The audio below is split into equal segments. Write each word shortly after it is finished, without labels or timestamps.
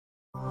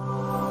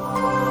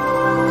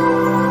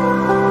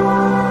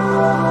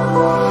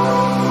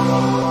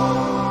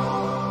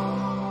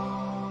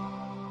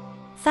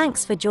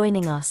Thanks for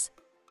joining us.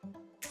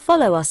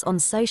 Follow us on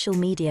social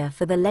media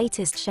for the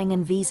latest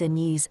Schengen visa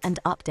news and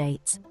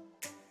updates.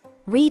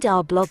 Read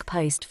our blog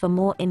post for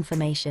more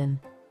information.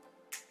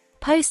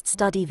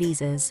 Post-study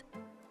visas.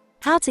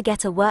 How to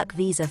get a work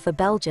visa for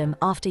Belgium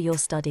after your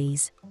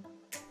studies.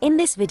 In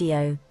this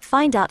video,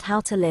 find out how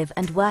to live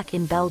and work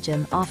in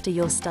Belgium after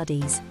your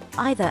studies,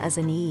 either as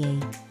an EE,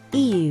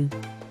 EU,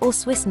 or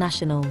Swiss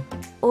national,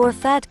 or a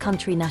third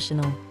country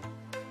national.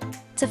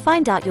 To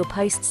find out your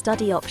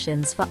post-study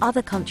options for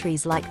other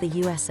countries like the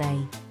USA,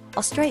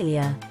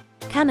 Australia,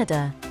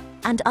 Canada,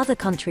 and other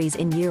countries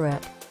in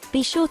Europe,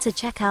 be sure to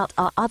check out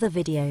our other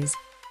videos.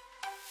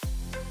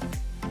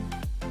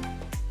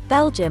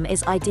 Belgium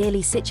is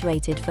ideally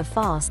situated for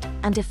fast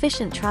and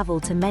efficient travel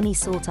to many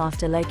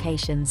sought-after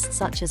locations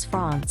such as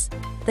France,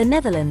 the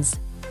Netherlands,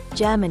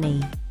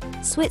 Germany,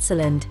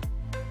 Switzerland,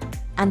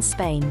 and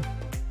Spain.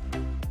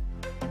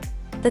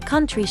 The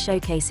country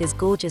showcases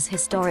gorgeous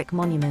historic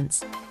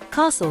monuments,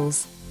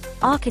 castles,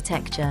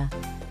 architecture,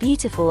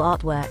 beautiful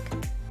artwork,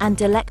 and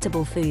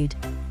delectable food,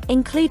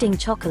 including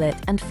chocolate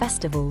and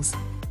festivals.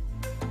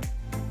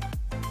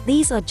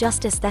 These are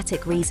just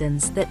aesthetic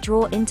reasons that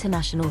draw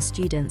international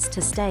students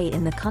to stay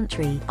in the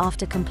country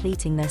after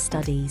completing their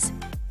studies.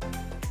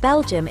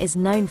 Belgium is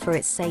known for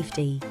its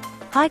safety,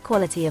 high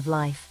quality of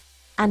life,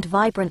 and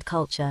vibrant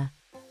culture.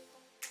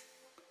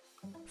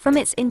 From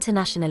its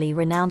internationally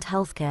renowned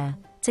healthcare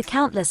to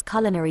countless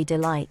culinary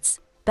delights,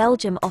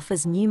 Belgium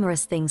offers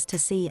numerous things to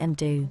see and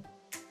do.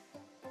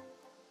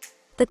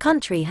 The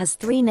country has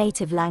 3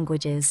 native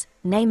languages,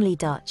 namely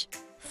Dutch,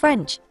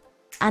 French,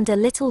 and a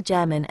little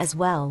German as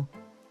well.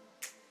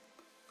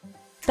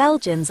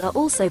 Belgians are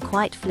also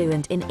quite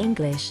fluent in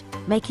English,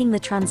 making the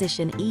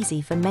transition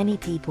easy for many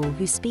people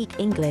who speak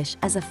English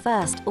as a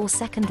first or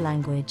second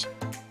language.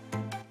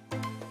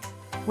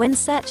 When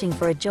searching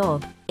for a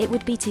job, it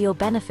would be to your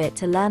benefit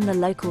to learn the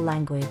local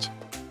language.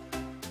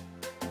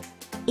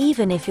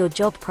 Even if your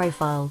job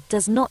profile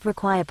does not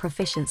require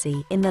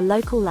proficiency in the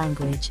local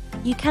language,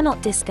 you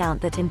cannot discount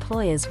that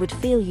employers would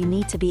feel you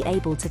need to be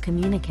able to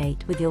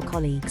communicate with your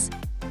colleagues.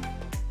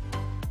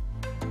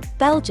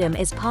 Belgium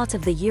is part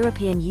of the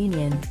European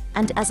Union,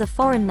 and as a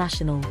foreign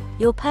national,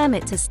 your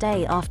permit to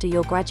stay after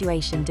your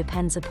graduation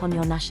depends upon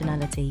your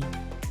nationality,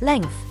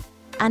 length,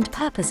 and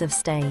purpose of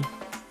stay.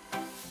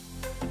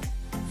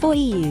 For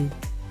EU,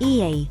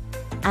 EA,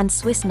 and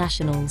Swiss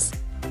nationals,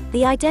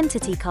 the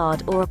identity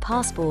card or a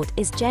passport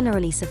is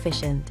generally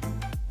sufficient.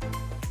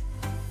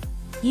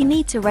 You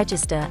need to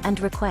register and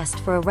request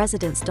for a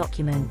residence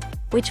document,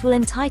 which will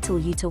entitle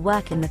you to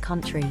work in the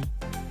country.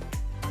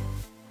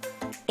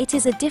 It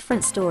is a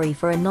different story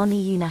for a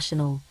non-EU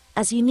national,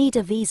 as you need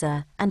a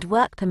visa and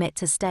work permit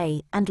to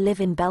stay and live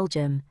in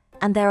Belgium,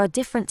 and there are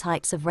different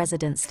types of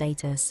residence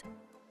status.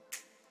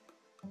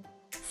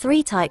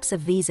 3 types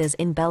of visas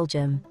in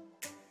Belgium.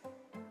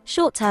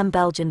 Short-term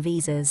Belgian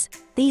visas.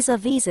 These are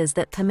visas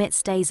that permit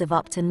stays of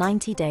up to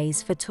 90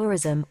 days for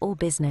tourism or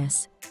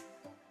business.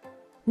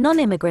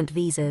 Non-immigrant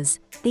visas.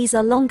 These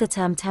are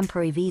longer-term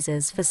temporary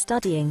visas for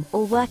studying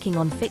or working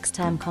on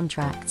fixed-term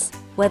contracts,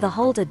 where the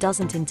holder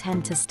doesn't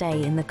intend to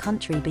stay in the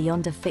country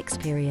beyond a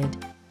fixed period.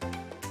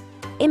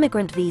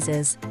 Immigrant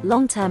visas.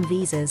 Long-term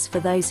visas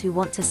for those who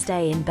want to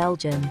stay in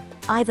Belgium,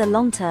 either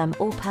long-term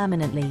or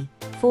permanently,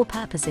 for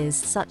purposes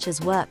such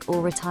as work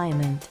or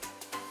retirement.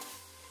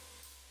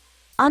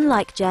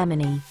 Unlike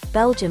Germany,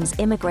 Belgium's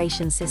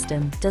immigration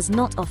system does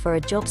not offer a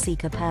job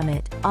seeker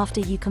permit after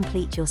you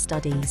complete your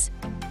studies.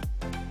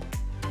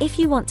 If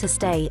you want to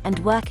stay and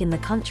work in the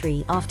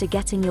country after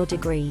getting your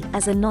degree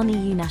as a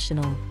non-EU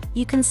national,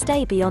 you can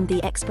stay beyond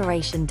the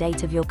expiration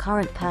date of your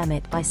current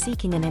permit by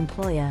seeking an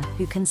employer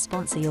who can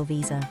sponsor your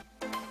visa.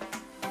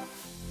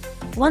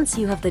 Once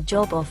you have the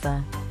job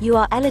offer, you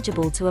are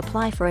eligible to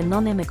apply for a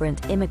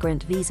non-immigrant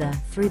immigrant visa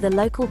through the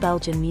local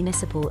Belgian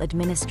Municipal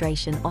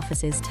Administration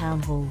Office's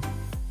Town Hall.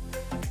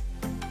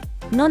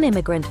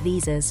 Non-immigrant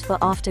visas for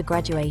after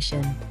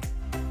graduation.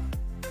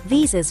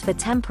 Visas for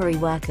temporary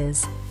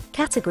workers,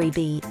 Category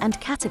B and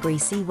Category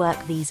C work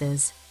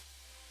visas.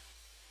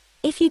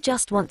 If you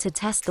just want to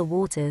test the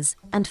waters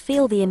and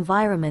feel the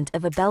environment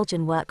of a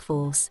Belgian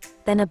workforce,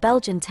 then a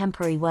Belgian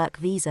temporary work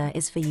visa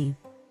is for you.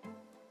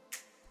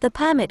 The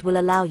permit will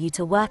allow you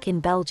to work in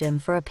Belgium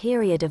for a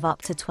period of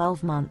up to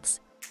 12 months.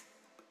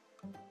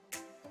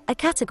 A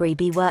Category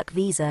B work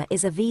visa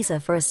is a visa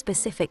for a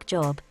specific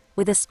job,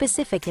 with a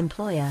specific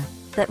employer,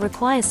 that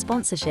requires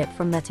sponsorship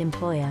from that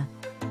employer.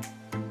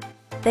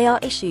 They are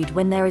issued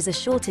when there is a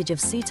shortage of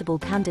suitable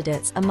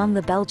candidates among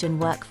the Belgian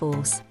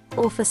workforce,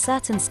 or for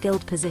certain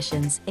skilled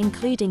positions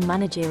including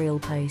managerial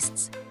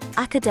posts,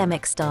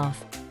 academic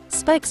staff,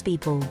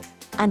 spokespeople,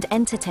 and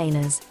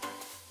entertainers.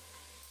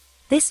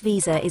 This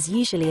visa is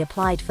usually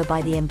applied for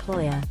by the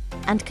employer,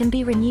 and can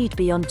be renewed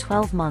beyond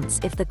 12 months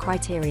if the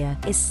criteria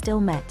is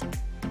still met.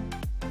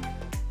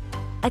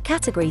 A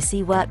Category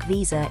C work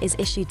visa is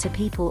issued to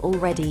people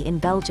already in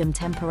Belgium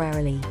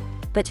temporarily,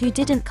 but who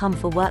didn't come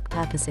for work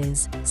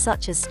purposes,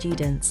 such as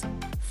students,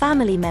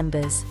 family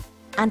members,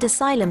 and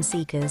asylum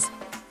seekers.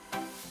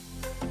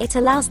 It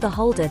allows the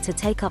holder to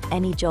take up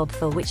any job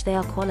for which they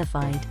are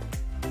qualified.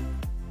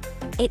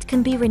 It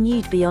can be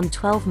renewed beyond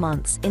 12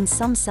 months in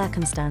some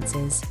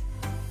circumstances.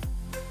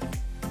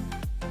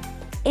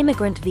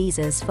 Immigrant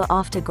visas for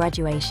after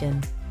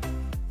graduation.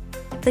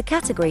 The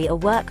category A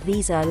work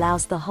visa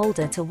allows the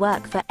holder to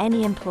work for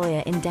any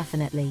employer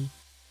indefinitely.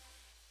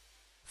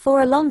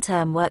 For a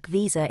long-term work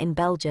visa in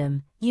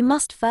Belgium, you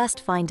must first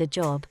find a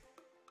job.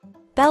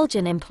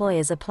 Belgian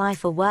employers apply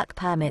for work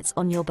permits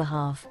on your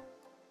behalf.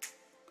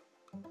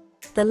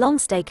 The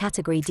long-stay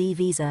Category D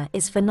visa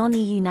is for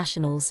non-EU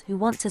nationals who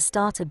want to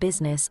start a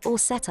business or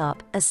set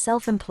up as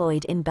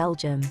self-employed in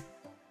Belgium.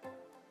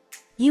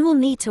 You will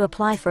need to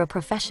apply for a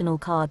professional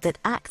card that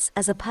acts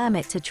as a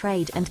permit to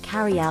trade and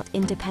carry out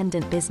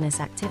independent business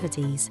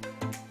activities.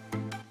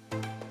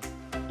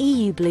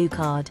 EU Blue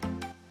Card.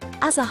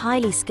 As a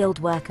highly skilled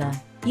worker,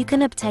 you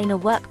can obtain a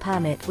work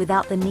permit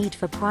without the need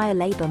for prior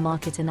labour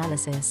market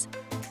analysis.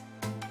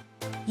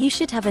 You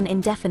should have an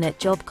indefinite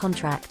job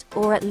contract,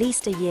 or at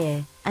least a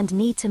year, and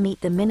need to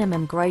meet the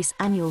minimum gross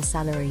annual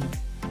salary.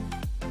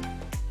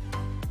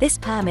 This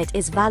permit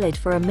is valid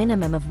for a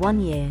minimum of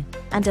 1 year,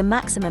 and a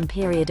maximum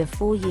period of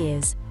 4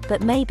 years,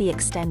 but may be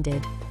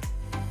extended.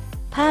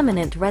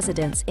 Permanent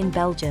residence in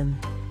Belgium.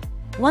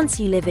 Once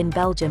you live in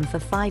Belgium for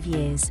 5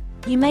 years,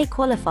 you may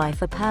qualify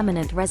for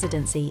permanent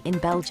residency in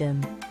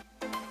Belgium.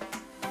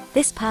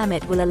 This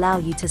permit will allow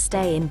you to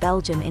stay in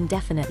Belgium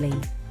indefinitely,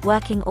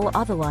 working or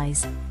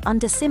otherwise,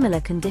 under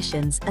similar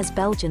conditions as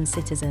Belgian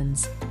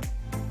citizens.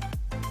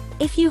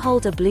 If you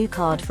hold a blue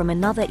card from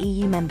another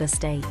EU member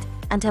state,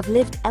 and have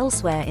lived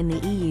elsewhere in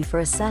the EU for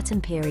a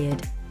certain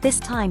period, this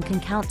time can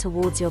count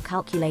towards your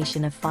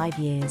calculation of 5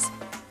 years.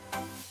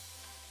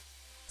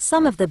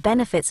 Some of the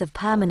benefits of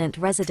permanent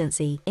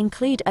residency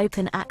include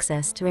open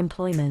access to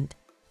employment,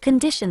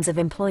 conditions of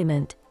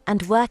employment,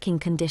 and working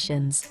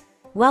conditions,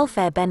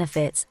 welfare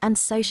benefits and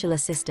social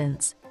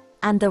assistance,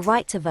 and the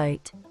right to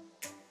vote.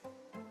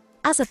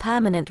 As a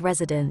permanent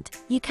resident,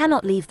 you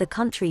cannot leave the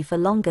country for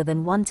longer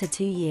than 1 to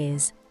 2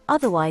 years,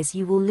 otherwise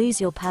you will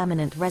lose your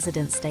permanent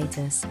resident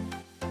status.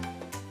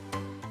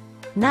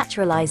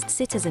 Naturalized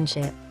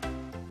citizenship.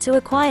 To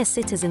acquire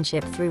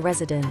citizenship through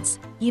residence,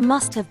 you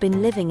must have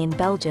been living in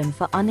Belgium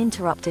for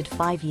uninterrupted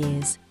 5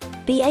 years,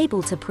 be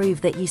able to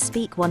prove that you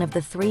speak one of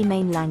the 3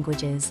 main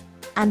languages,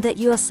 and that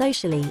you are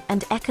socially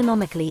and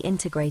economically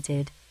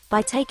integrated,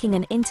 by taking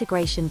an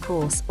integration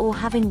course or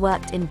having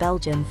worked in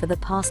Belgium for the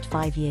past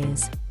 5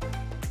 years.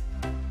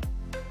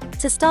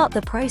 To start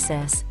the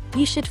process,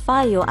 you should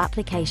file your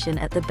application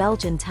at the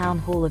Belgian town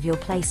hall of your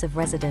place of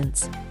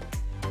residence.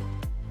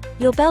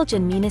 Your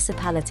Belgian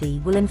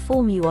municipality will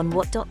inform you on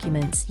what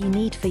documents you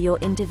need for your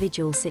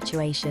individual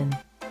situation.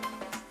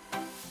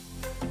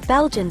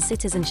 Belgian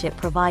citizenship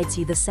provides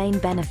you the same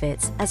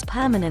benefits as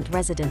permanent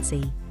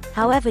residency,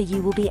 however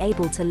you will be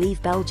able to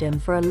leave Belgium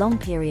for a long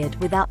period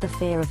without the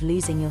fear of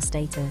losing your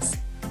status.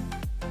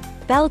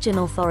 Belgian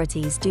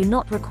authorities do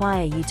not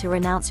require you to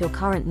renounce your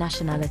current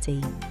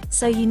nationality,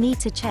 so you need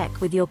to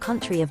check with your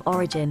country of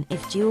origin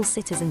if dual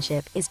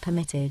citizenship is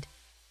permitted.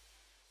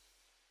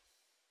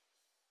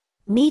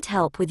 Need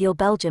help with your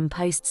Belgium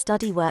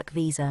post-study work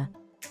visa?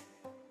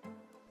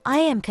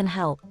 IAM can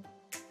help.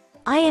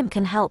 IAM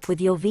can help with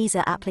your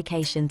visa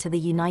application to the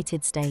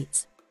United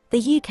States,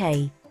 the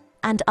UK,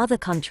 and other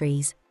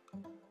countries.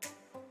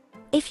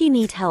 If you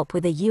need help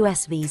with a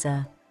US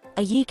visa,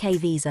 a UK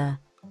visa,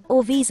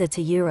 or visa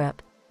to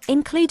Europe,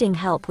 including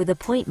help with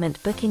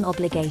appointment booking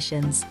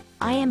obligations,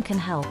 IAM can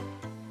help.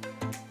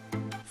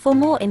 For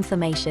more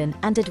information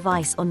and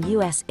advice on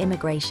US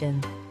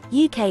immigration,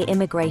 UK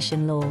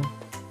immigration law,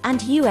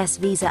 and US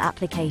visa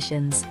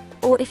applications,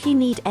 or if you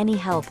need any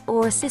help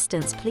or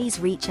assistance, please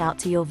reach out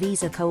to your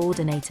visa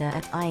coordinator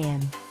at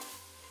IAM.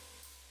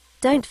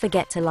 Don't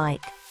forget to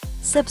like,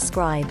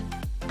 subscribe,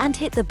 and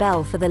hit the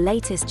bell for the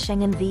latest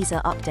Schengen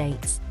visa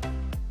updates.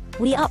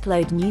 We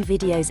upload new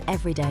videos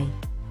every day.